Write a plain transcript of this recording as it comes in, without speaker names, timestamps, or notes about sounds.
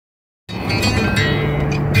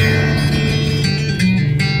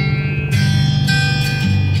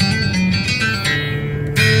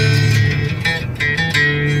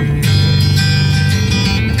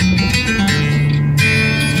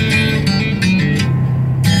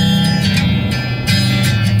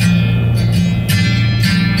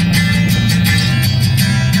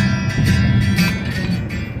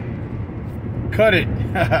cut it.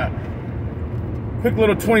 Quick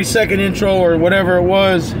little 20-second intro or whatever it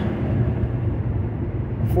was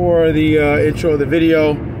for the intro of the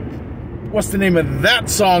video. What's the name of that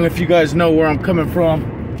song, if you guys know where I'm coming from?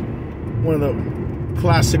 One of the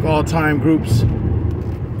classic all-time groups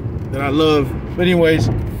that I love. But anyways,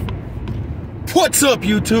 what's up,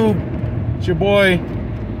 YouTube? It's your boy,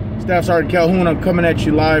 Staff Sergeant Calhoun. I'm coming at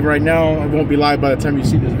you live right now. I won't be live by the time you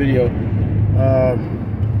see this video.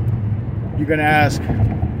 You're gonna ask,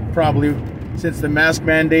 probably, since the mask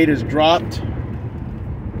mandate is dropped,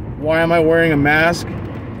 why am I wearing a mask?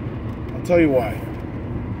 I'll tell you why.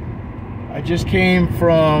 I just came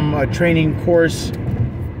from a training course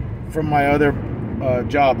from my other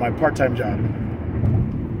job, my part-time job.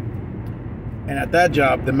 And at that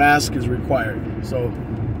job, the mask is required. So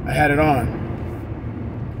I had it on.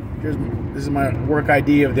 This is my work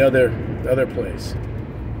ID of the other place.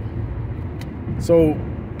 So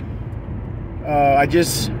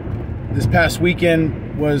this past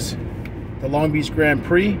weekend was the Long Beach Grand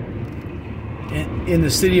Prix in the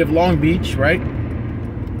city of Long Beach, right?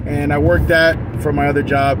 And I worked that for my other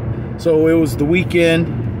job. So it was the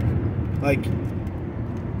weekend, like,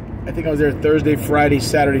 I think I was there Thursday, Friday,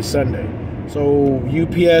 Saturday, Sunday. So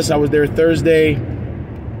UPS, I was there Thursday,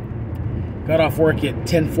 got off work at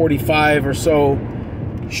 10:45 or so,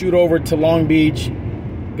 shoot over to Long Beach,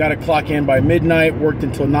 got to clock in by midnight, worked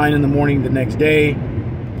until 9 in the morning the next day.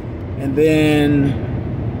 And then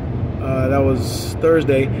that was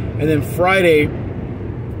Thursday. And then Friday,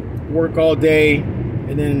 work all day.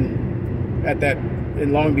 And then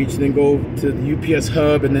in Long Beach, then go to the UPS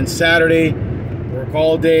hub. And then Saturday, work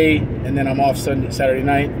all day. And then I'm off Saturday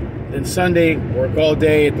night. Then Sunday, work all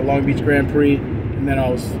day at the Long Beach Grand Prix. And then I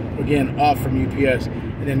was, again, off from UPS.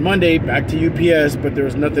 And then Monday, back to UPS, but there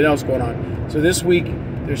was nothing else going on. So this week,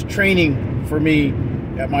 there's training for me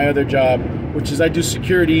at my other job, which is I do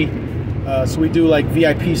security. So we do like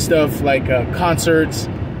VIP stuff, like concerts.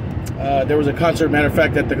 There was a concert, matter of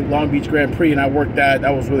fact, at the Long Beach Grand Prix, and I worked that.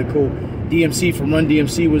 That was really cool. DMC from Run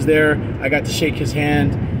DMC was there. I got to shake his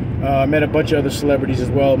hand. Met a bunch of other celebrities as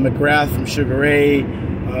well. McGrath from Sugar Ray,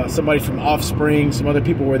 somebody from Offspring, some other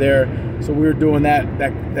people were there. So we were doing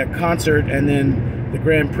that concert, and then the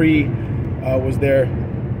Grand Prix was there.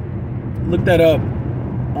 Look that up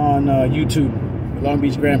on YouTube. The Long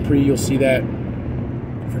Beach Grand Prix, you'll see that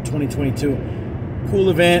for 2022. Cool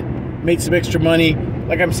event, made some extra money.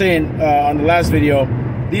 Like I'm saying on the last video,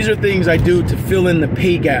 these are things I do to fill in the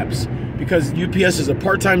pay gaps, because UPS is a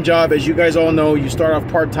part-time job. As you guys all know, you start off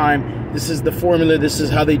part-time. This is the formula. This is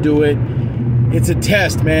how they do it. It's a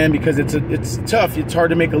test, man, because it's tough. It's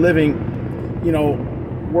hard to make a living, you know,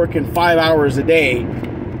 working 5 hours a day,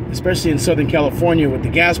 especially in Southern California with the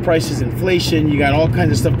gas prices, inflation. You got all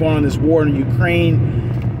kinds of stuff going on. This war in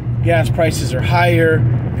Ukraine. Gas prices are higher.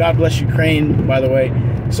 God bless Ukraine, by the way.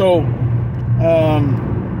 So,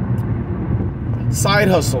 side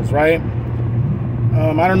hustles, right?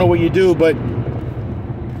 I don't know what you do, but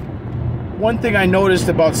one thing I noticed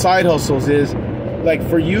about side hustles is, like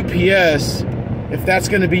for UPS, if that's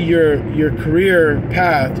going to be your career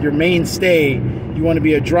path, your mainstay, you want to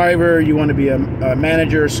be a driver, you want to be a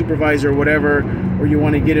manager, supervisor, whatever, or you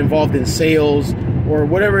want to get involved in sales or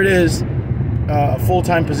whatever it is, a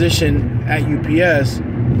full-time position at UPS,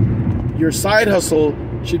 your side hustle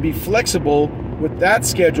should be flexible with that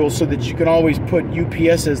schedule so that you can always put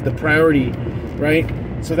UPS as the priority, right?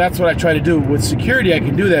 So that's what I try to do. With security, I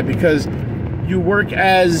can do that because you work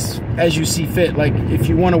as you see fit. Like if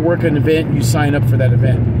you want to work an event, you sign up for that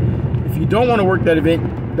event. If you don't want to work that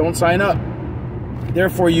event, don't sign up.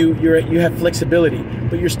 Therefore, you have flexibility,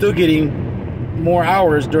 but you're still getting more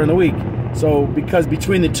hours during the week. So because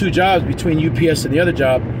between the two jobs, between UPS and the other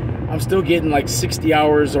job, I'm still getting like 60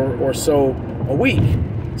 hours or so a week.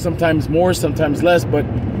 Sometimes more, sometimes less, but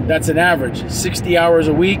that's an average. 60 hours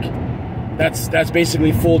a week, that's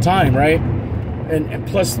basically full-time, right? And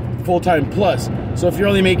plus full-time plus. So if you're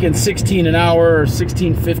only making 16 an hour or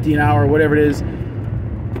 16.50 an hour, whatever it is,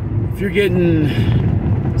 if you're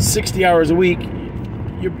getting 60 hours a week,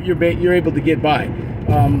 you're able to get by.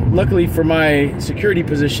 Luckily for my security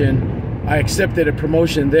position, I accepted a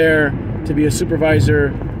promotion there to be a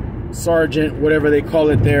supervisor, sergeant, whatever they call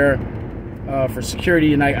it there, for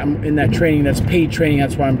security, and I'm in that training. That's paid training.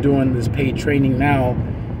 That's why I'm doing this paid training now.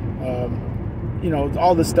 You know,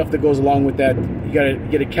 all the stuff that goes along with that. You got to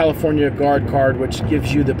get a California Guard card, which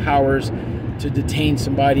gives you the powers to detain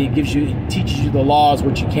somebody. It teaches you the laws,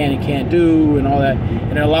 what you can and can't do, and all that.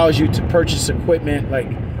 And it allows you to purchase equipment like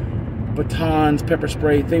batons, pepper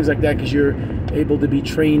spray, things like that, because you're able to be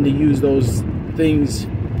trained to use those things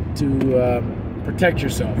to protect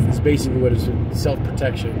yourself. It's basically what it is,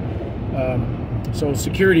 self-protection. So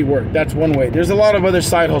security work, that's one way. There's a lot of other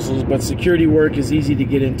side hustles, but security work is easy to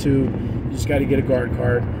get into. You just got to get a guard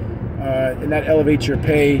card. And that elevates your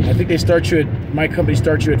pay. I think they start you at, my company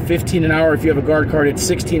starts you at 15 an hour. If you have a guard card, it's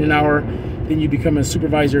 16 an hour. Then you become a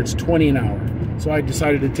supervisor, it's 20 an hour. So I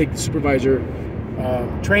decided to take the supervisor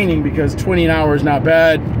training because 20 an hour is not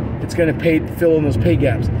bad. It's going to fill in those pay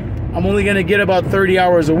gaps. I'm only going to get about 30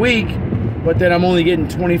 hours a week, but then I'm only getting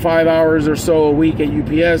 25 hours or so a week at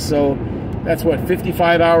UPS. So that's what,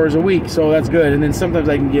 55 hours a week. So that's good. And then sometimes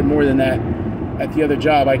I can get more than that. At the other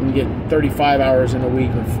job, I can get 35 hours in a week.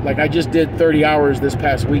 Like I just did 30 hours this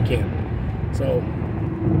past weekend. So,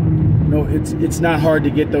 no, it's not hard to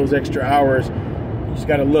get those extra hours. You just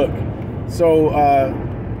got to look. So,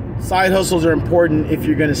 side hustles are important if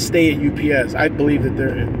you're going to stay at UPS. I believe that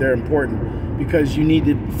they're important because you need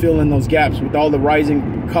to fill in those gaps with all the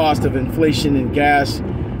rising cost of inflation and gas.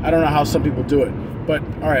 I don't know how some people do it. But,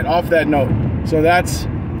 all right, off that note. So that's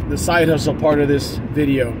the side hustle part of this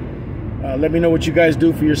video. Let me know what you guys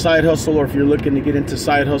do for your side hustle, or if you're looking to get into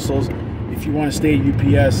side hustles, if you want to stay at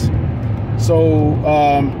UPS. So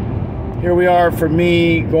here we are for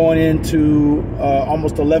me going into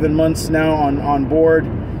almost 11 months now on board.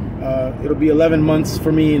 It'll be 11 months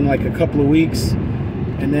for me in like a couple of weeks.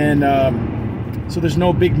 And then, so there's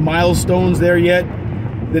no big milestones there yet.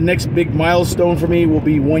 The next big milestone for me will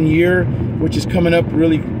be 1 year, which is coming up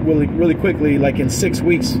really quickly, like in 6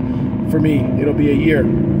 weeks for me. It'll be a year.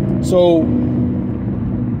 So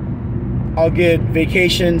I'll get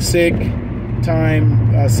vacation, sick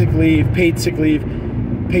time, sick leave, paid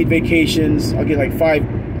vacations. I'll get like 5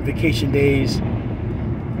 vacation days,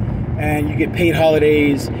 and you get paid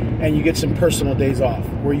holidays, and you get some personal days off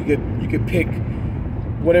where you could pick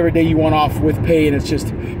whatever day you want off with pay, and it's just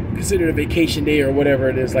considered a vacation day or whatever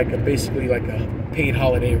it is, like basically like a paid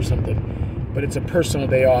holiday or something. But it's a personal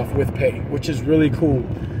day off with pay, which is really cool.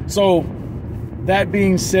 So that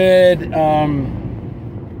being said,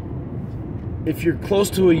 if you're close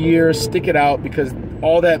to a year, stick it out, because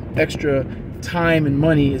all that extra time and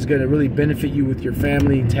money is going to really benefit you with your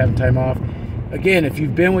family to have time off. Again, if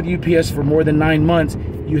you've been with UPS for more than 9 months,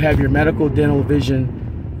 you have your medical, dental,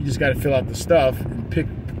 vision. You just got to fill out the stuff and pick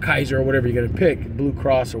Kaiser or whatever you're going to pick, Blue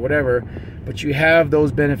Cross or whatever. But you have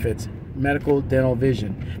those benefits, medical, dental,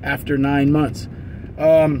 vision, after 9 months.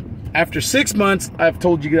 After 6 months, I've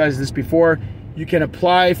told you guys this before, you can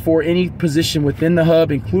apply for any position within the hub,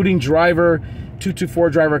 including driver, 224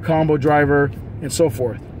 driver, combo driver, and so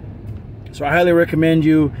forth. So I highly recommend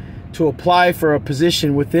you to apply for a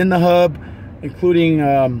position within the hub, including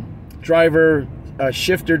driver,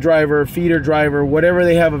 shifter driver, feeder driver, whatever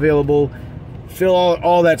they have available. Fill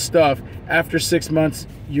all that stuff. After 6 months,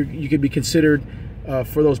 you could be considered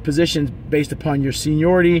for those positions based upon your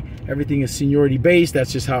seniority. Everything is seniority based.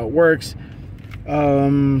 That's just how it works.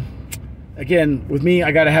 Again, with me,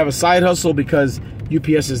 I got to have a side hustle because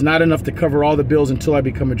UPS is not enough to cover all the bills until I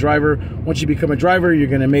become a driver. Once you become a driver, you're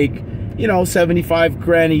going to make, 75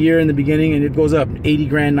 grand a year in the beginning, and it goes up 80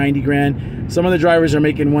 grand, 90 grand. Some of the drivers are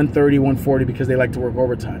making 130, 140 because they like to work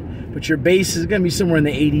overtime. But your base is going to be somewhere in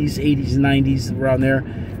the 80s, 90s, around there.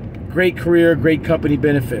 Great career, great company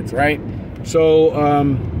benefits, right? So,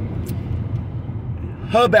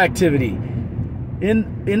 hub activity.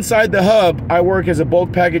 Inside the hub, I work as a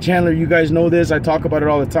bulk package handler. You guys know this. I talk about it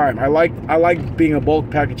all the time. I like being a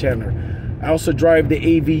bulk package handler. I also drive the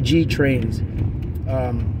AVG trains.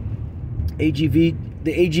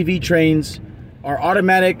 The AGV trains are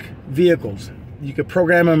automatic vehicles. You can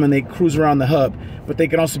program them and they cruise around the hub, but they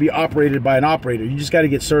can also be operated by an operator. You just got to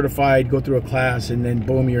get certified, go through a class, and then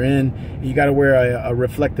boom, you're in. You got to wear a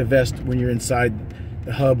reflective vest when you're inside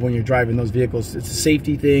the hub when you're driving those vehicles. It's a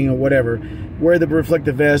safety thing or whatever. Wear the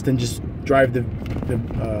reflective vest and just drive the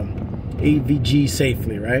AVG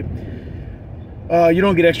safely, right? You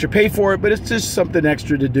don't get extra pay for it, but it's just something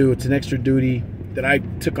extra to do. It's an extra duty that I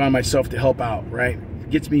took on myself to help out, right? It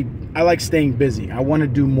gets me, I like staying busy. I want to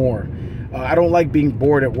do more. I don't like being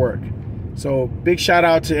bored at work. So big shout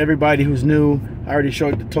out to everybody who's new. I already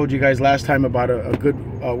told you guys last time about a good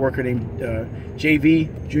worker named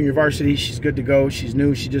JV, Junior Varsity. She's good to go. She's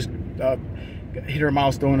new. She just hit her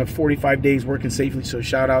milestone of 45 days working safely, so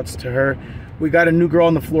shout outs to her. We got a new girl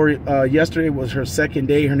on the floor yesterday. Was her second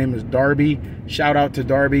day. Her name is Darby. Shout out to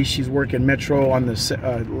Darby. She's working Metro on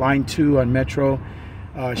the line 2 on Metro.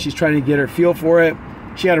 She's trying to get her feel for it.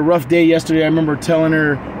 She had a rough day yesterday. I remember telling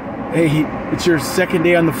her, hey, it's your second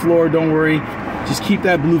day on the floor. Don't worry. Just keep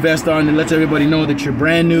that blue vest on and let everybody know that you're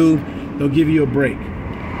brand new. They'll give you a break.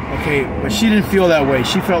 Okay, but she didn't feel that way.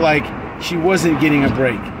 She felt like she wasn't getting a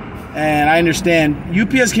break. And I understand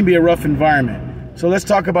UPS can be a rough environment. So let's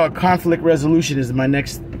talk about conflict resolution is my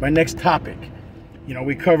next topic. You know,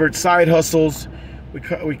 we covered side hustles.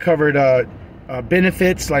 We covered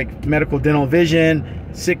benefits like medical, dental,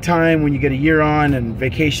 vision, sick time when you get a year on, and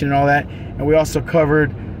vacation and all that. And we also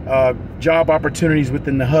covered job opportunities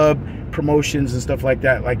within the hub, promotions and stuff like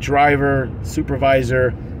that, like driver,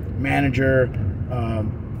 supervisor, manager,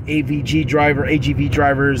 AVG driver, AGV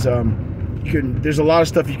drivers. There's a lot of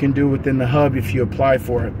stuff you can do within the hub if you apply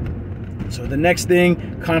for it. So the next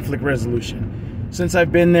thing, conflict resolution. Since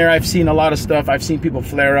I've been there, I've seen a lot of stuff. I've seen people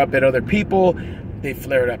flare up at other people. They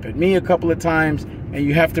flared up at me a couple of times, and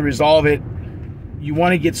you have to resolve it. You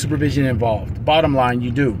want to get supervision involved. Bottom line,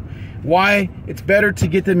 you do. Why? It's better to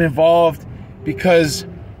get them involved because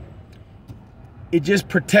it just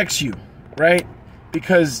protects you, right?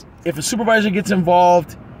 Because if a supervisor gets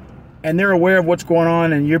involved and they're aware of what's going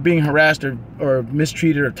on and you're being harassed or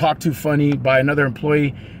mistreated or talked to funny by another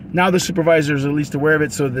employee, now the supervisor is at least aware of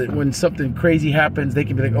it, so that when something crazy happens, they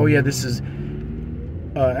can be like, oh yeah, this is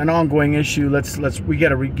an ongoing issue. We got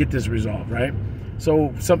to get this resolved, right?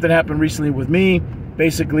 So something happened recently with me.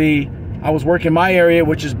 Basically, I was working my area,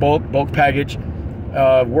 which is bulk package,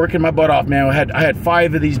 working my butt off, man. I had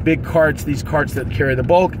 5 of these big carts, these carts that carry the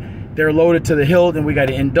bulk. They're loaded to the hilt, and we got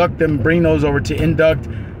to induct them, bring those over to induct,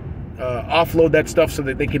 offload that stuff so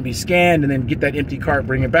that they can be scanned, and then get that empty cart,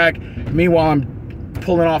 bring it back. Meanwhile, I'm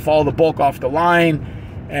pulling off all the bulk off the line,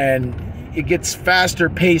 and it gets faster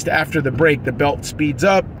paced after the break. The belt speeds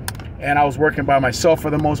up, and I was working by myself for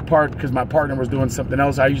the most part because my partner was doing something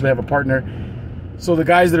else. I usually have a partner. So the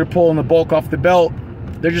guys that are pulling the bulk off the belt,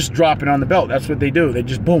 they're just dropping on the belt. That's what they do. They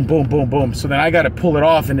just boom, boom, boom, boom. So then I got to pull it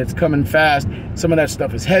off, and it's coming fast. Some of that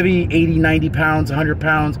stuff is heavy, 80, 90 pounds, 100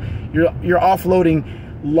 pounds. You're offloading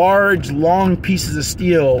large, long pieces of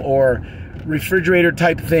steel or refrigerator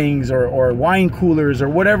type things or wine coolers or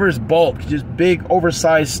whatever is bulk, just big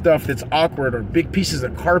oversized stuff that's awkward, or big pieces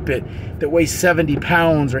of carpet that weigh 70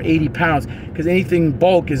 pounds or 80 pounds, because anything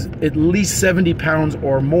bulk is at least 70 pounds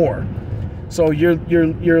or more. So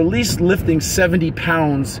you're at least lifting 70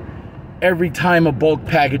 pounds every time a bulk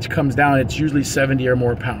package comes down. It's usually 70 or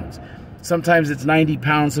more pounds. Sometimes it's 90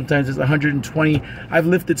 pounds, sometimes it's 120. I've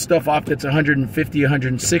lifted stuff off that's 150,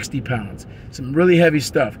 160 pounds. Some really heavy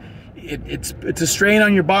stuff. It's a strain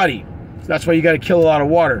on your body. So that's why you got to kill a lot of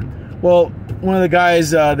water. Well, one of the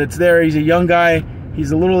guys that's there, he's a young guy.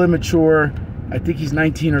 He's a little immature. I think he's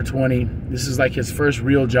 19 or 20. This is like his first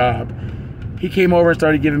real job. He came over and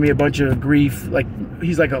started giving me a bunch of grief. Like,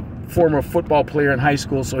 he's like a former football player in high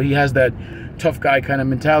school, so he has that tough guy kind of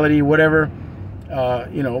mentality, whatever.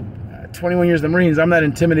 21 years in the Marines, I'm not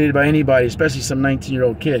intimidated by anybody, especially some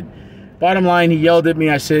 19-year-old kid. Bottom line, he yelled at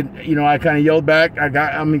me. I said, I kind of yelled back.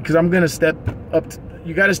 Because I'm going to step up.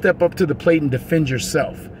 You got to step up to the plate and defend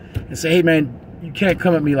yourself and say, hey, man, you can't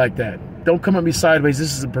come at me like that. Don't come at me sideways.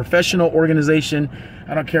 This is a professional organization.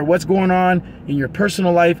 I don't care what's going on in your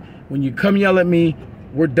personal life. When you come yell at me,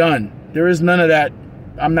 we're done. There is none of that.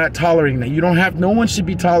 I'm not tolerating that. You don't have. No one should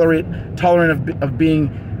be tolerant of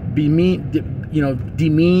being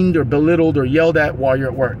demeaned or belittled or yelled at while you're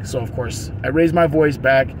at work. So of course, I raised my voice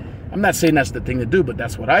back. I'm not saying that's the thing to do, but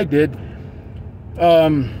that's what I did.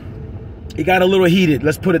 It got a little heated.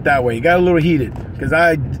 Let's put it that way. It got a little heated because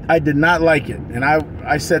I did not like it, and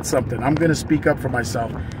I said something. I'm going to speak up for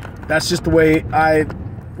myself. That's just the way I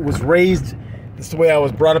was raised. That's the way I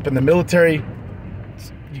was brought up in the military.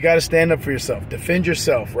 You got to stand up for yourself. Defend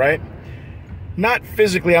yourself, right? Not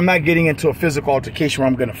physically. I'm not getting into a physical altercation where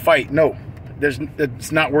I'm going to fight. No.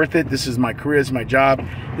 It's not worth it. This is my career. It's my job.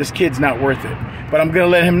 This kid's not worth it. But I'm going to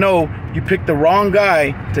let him know you picked the wrong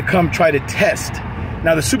guy to come try to test.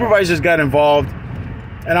 Now, the supervisors got involved,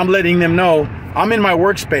 and I'm letting them know I'm in my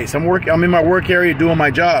workspace. I'm in my work area doing my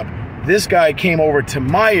job. This guy came over to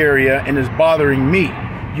my area and is bothering me.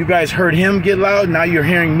 You guys heard him get loud. Now you're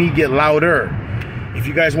hearing me get louder. If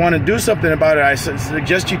you guys want to do something about it, I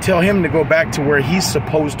suggest you tell him to go back to where he's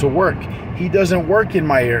supposed to work. He doesn't work in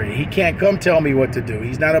my area. He can't come tell me what to do.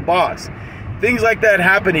 He's not a boss. Things like that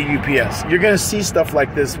happen at UPS. You're going to see stuff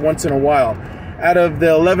like this once in a while. Out of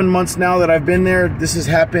the 11 months now that I've been there, this has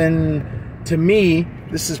happened to me.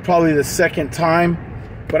 This is probably the second time,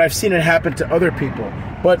 but I've seen it happen to other people.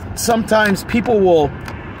 But sometimes people will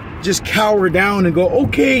just cower down and go,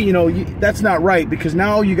 okay, that's not right, because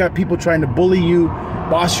now you got people trying to bully you,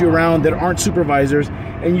 boss you around that aren't supervisors,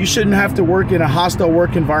 and you shouldn't have to work in a hostile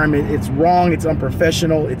work environment. It's wrong, it's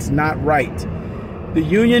unprofessional, it's not right. The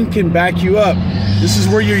union can back you up. This is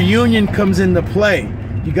where your union comes into play.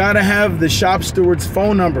 You got to have the shop steward's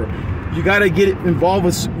phone number. you got to get involved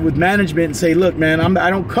with management and say, look, man, I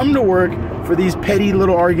don't come to work for these petty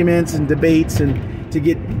little arguments and debates and to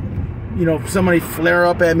get, somebody flare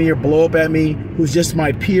up at me or blow up at me who's just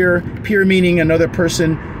my peer meaning another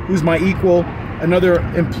person who's my equal, another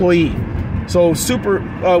employee. So if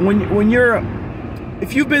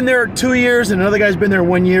you've been there 2 years and another guy's been there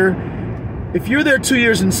 1 year, if you're there 2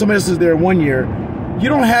 years and somebody else is there 1 year, you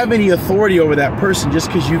don't have any authority over that person just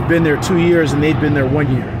because you've been there 2 years and they've been there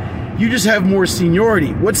 1 year. You just have more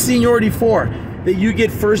seniority. What's seniority for? That you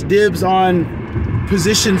get first dibs on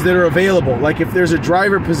positions that are available. Like if there's a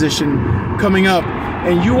driver position coming up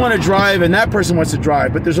and you want to drive and that person wants to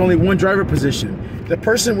drive, but there's only one driver position. The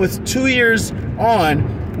person with 2 years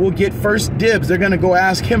on will get first dibs. They're going to go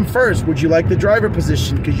ask him first, would you like the driver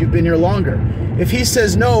position because you've been here longer? If he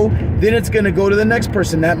says no, then it's going to go to the next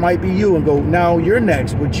person. That might be you and go, now you're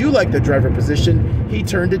next. Would you like the driver position? He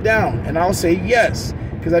turned it down. And I'll say yes,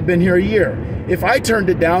 because I've been here a year. If I turned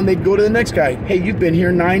it down, they'd go to the next guy. Hey, you've been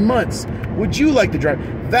here 9 months. Would you like the driver?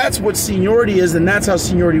 That's what seniority is, and that's how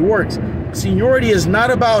seniority works. Seniority is not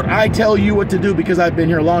about I tell you what to do because I've been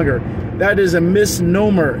here longer. That is a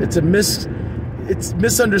misnomer. It's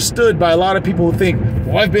misunderstood by a lot of people who think,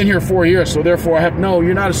 well, I've been here 4 years, so therefore I have. No,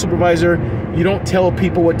 you're not a supervisor. You don't tell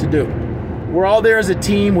people what to do. We're all there as a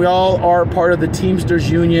team. We all are part of the Teamsters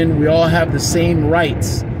Union. We all have the same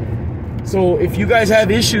rights. So if you guys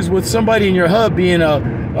have issues with somebody in your hub being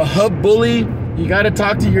a hub bully, you got to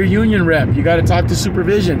talk to your union rep. You got to talk to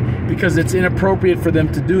supervision because it's inappropriate for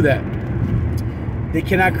them to do that. They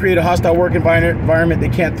cannot create a hostile work environment. They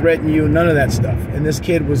can't threaten you, none of that stuff. And this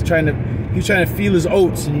kid was trying to feel his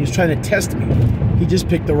oats and he was trying to test me. He just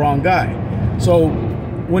picked the wrong guy. So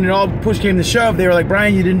when it all push came to shove, they were like,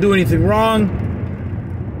 Brian, you didn't do anything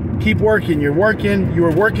wrong. Keep working. You're working. You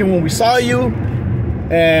were working when we saw you.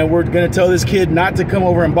 And we're going to tell this kid not to come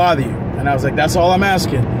over and bother you. And I was like, that's all I'm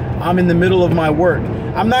asking. I'm in the middle of my work.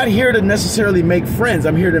 I'm not here to necessarily make friends.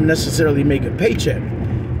 I'm here to necessarily make a paycheck.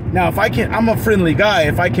 Now, if I can, I'm a friendly guy.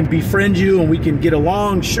 If I can befriend you and we can get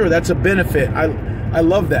along, sure, that's a benefit. I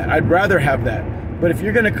love that. I'd rather have that. But if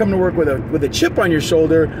you're going to come to work with a chip on your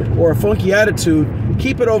shoulder or a funky attitude,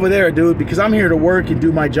 keep it over there, dude, because I'm here to work and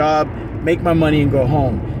do my job, make my money, and go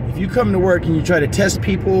home. If you come to work and you try to test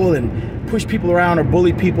people and push people around or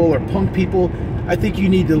bully people or punk people, I think you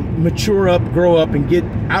need to mature up, grow up, and get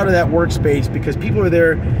out of that workspace because people are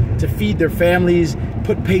there to feed their families,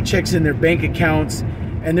 put paychecks in their bank accounts,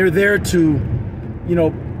 and they're there to,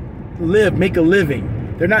 live, make a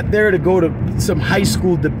living. They're not there to go to some high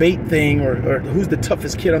school debate thing or who's the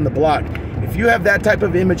toughest kid on the block. If you have that type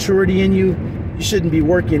of immaturity in you, you shouldn't be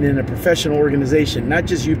working in a professional organization, not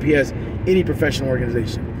just UPS, any professional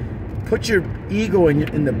organization. Put your ego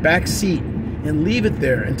in the back seat and leave it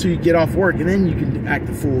there until you get off work, and then you can act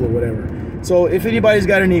a fool or whatever. So if anybody's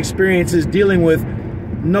got any experiences dealing with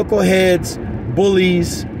knuckleheads,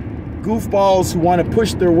 bullies, goofballs who want to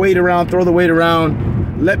push their weight around, throw the weight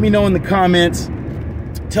around, let me know in the comments.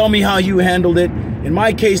 Tell me how you handled it. In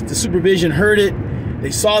my case, the supervision heard it.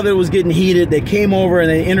 They saw that it was getting heated. They came over and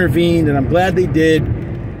they intervened, and I'm glad they did.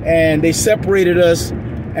 And they separated us.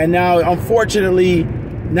 And now, unfortunately,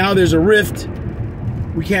 now there's a rift.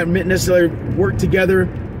 We can't necessarily work together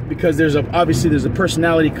because obviously there's a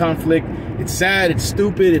personality conflict. It's sad, it's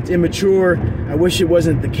stupid, it's immature. I wish it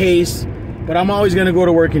wasn't the case. But I'm always going to go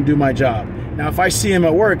to work and do my job. Now, if I see him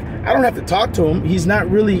at work, I don't have to talk to him. He's not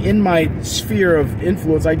really in my sphere of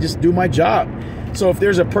influence. I just do my job. So if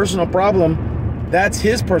there's a personal problem, that's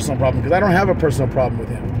his personal problem because I don't have a personal problem with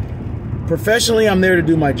him. Professionally, I'm there to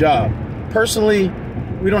do my job. Personally,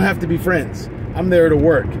 we don't have to be friends. I'm there to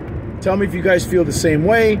work. Tell me if you guys feel the same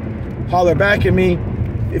way. Holler back at me.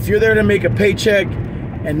 If you're there to make a paycheck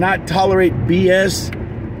and not tolerate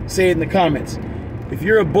BS, say it in the comments. If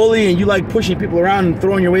you're a bully and you like pushing people around and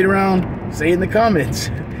throwing your weight around, say it in the comments.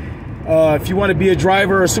 If you want to be a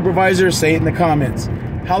driver or a supervisor, say it in the comments.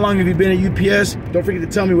 How long have you been at UPS? Don't forget to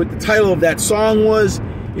tell me what the title of that song was.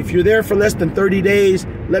 If you're there for less than 30 days,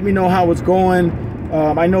 let me know how it's going.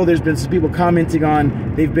 I know there's been some people commenting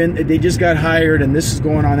on they just got hired and this is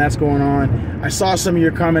going on, that's going on. I saw some of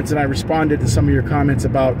your comments and I responded to some of your comments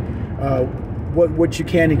about what you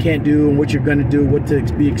can and can't do and what you're going to do, what to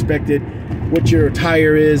be expected, what your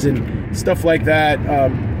attire is and stuff like that.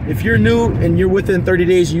 If you're new and you're within 30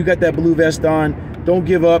 days and you got that blue vest on, don't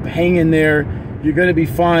give up, hang in there. You're going to be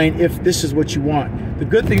fine if this is what you want. The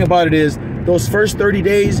good thing about it is those first 30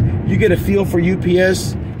 days, you get a feel for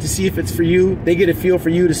UPS to see if it's for you. They get a feel for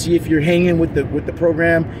you to see if you're hanging with the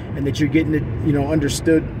program and that you're getting it,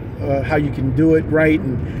 understood how you can do it right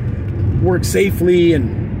and work safely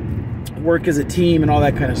and work as a team and all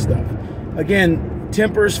that kind of stuff. again,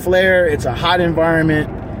 tempers flare. It's a hot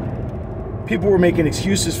environment. People were making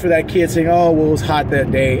excuses for that kid, saying, oh, well, it was hot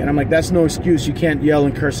that day. And I'm like, that's no excuse. You can't yell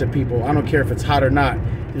and curse at people. I don't care if it's hot or not.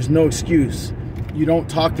 There's no excuse. You don't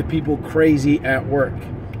talk to people crazy at work.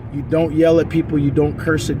 You don't yell at people. You don't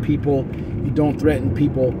curse at people. You don't threaten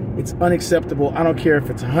people. It's unacceptable. I don't care if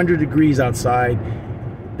it's 100 degrees outside.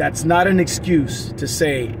 That's not an excuse to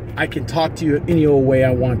say, I can talk to you any old way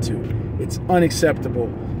I want to. It's unacceptable.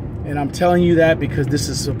 And I'm telling you that because this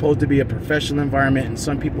is supposed to be a professional environment, and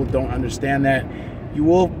some people don't understand that. You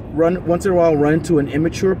will once in a while run into an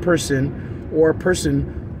immature person or a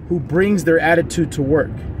person who brings their attitude to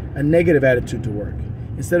work, a negative attitude to work,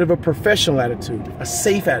 instead of a professional attitude, a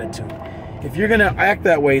safe attitude. If you're going to act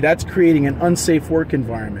that way, that's creating an unsafe work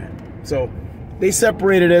environment. So they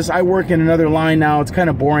separated us. I work in another line now. It's kind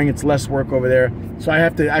of boring. It's less work over there. So I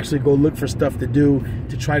have to actually go look for stuff to do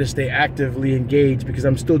to try to stay actively engaged because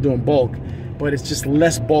I'm still doing bulk, but it's just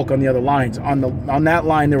less bulk on the other lines. On that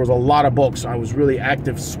line, there was a lot of bulk, so I was really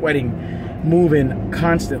active, sweating, moving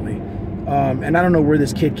constantly. And I don't know where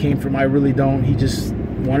this kid came from. I really don't. He just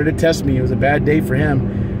wanted to test me. It was a bad day for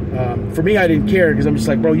him. For me, I didn't care because I'm just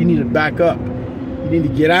like, bro, you need to back up. You need to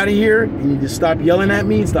get out of here. You need to stop yelling at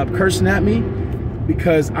me, stop cursing at me,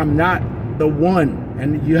 because I'm not the one.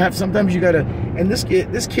 And you have, sometimes you gotta, and this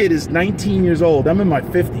kid is 19 years old. I'm in my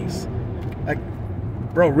 50s. Like,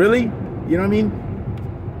 bro, really? You know what I mean?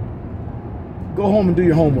 Go home and do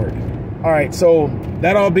your homework. All right, so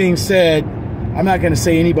that all being said, I'm not gonna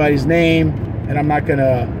say anybody's name, and I'm not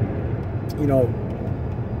gonna,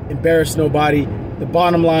 embarrass nobody. The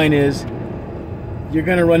bottom line is, you're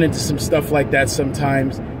gonna run into some stuff like that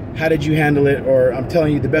sometimes. How did you handle it? Or I'm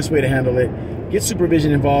telling you the best way to handle it. Get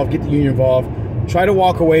supervision involved, get the union involved. Try to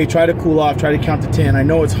walk away, try to cool off, try to count to 10. I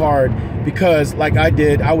know it's hard because like I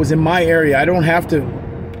did, I was in my area. I don't have to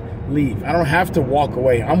leave. I don't have to walk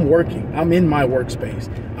away. I'm working. I'm in my workspace.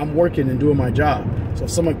 I'm working and doing my job. So if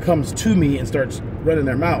someone comes to me and starts running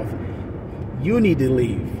their mouth, you need to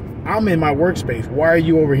leave. I'm in my workspace. Why are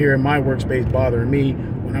you over here in my workspace bothering me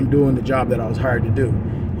when I'm doing the job that I was hired to do?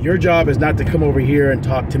 Your job is not to come over here and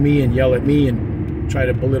talk to me and yell at me and try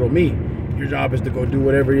to belittle me. Your job is to go do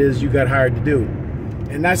whatever it is you got hired to do.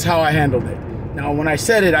 And that's how I handled it. Now, when I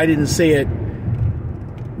said it, I didn't say it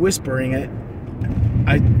whispering it.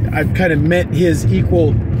 I kind of met his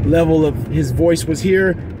equal level of, his voice was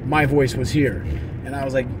here, my voice was here. And I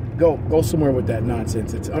was like, go somewhere with that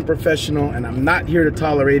nonsense. It's unprofessional, and I'm not here to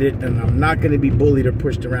tolerate it, and I'm not going to be bullied or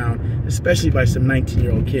pushed around, especially by some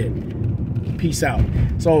 19-year-old kid. Peace out.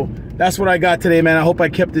 So that's what I got today, man. I hope I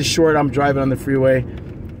kept this short. I'm driving on the freeway.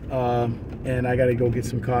 And I got to go get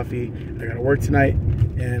some coffee. I got to work tonight.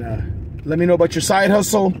 And let me know about your side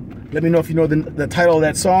hustle. Let me know if you know the title of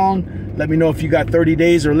that song. Let me know if you got 30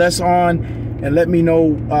 days or less on. And let me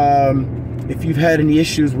know if you've had any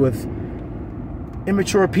issues with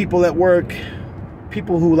immature people at work,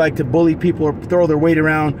 people who like to bully people or throw their weight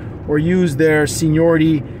around or use their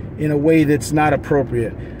seniority in a way that's not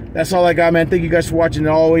appropriate. That's all I got, man. Thank you guys for watching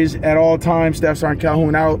always, at all times. Steph Sergeant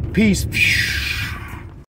Calhoun out. Peace.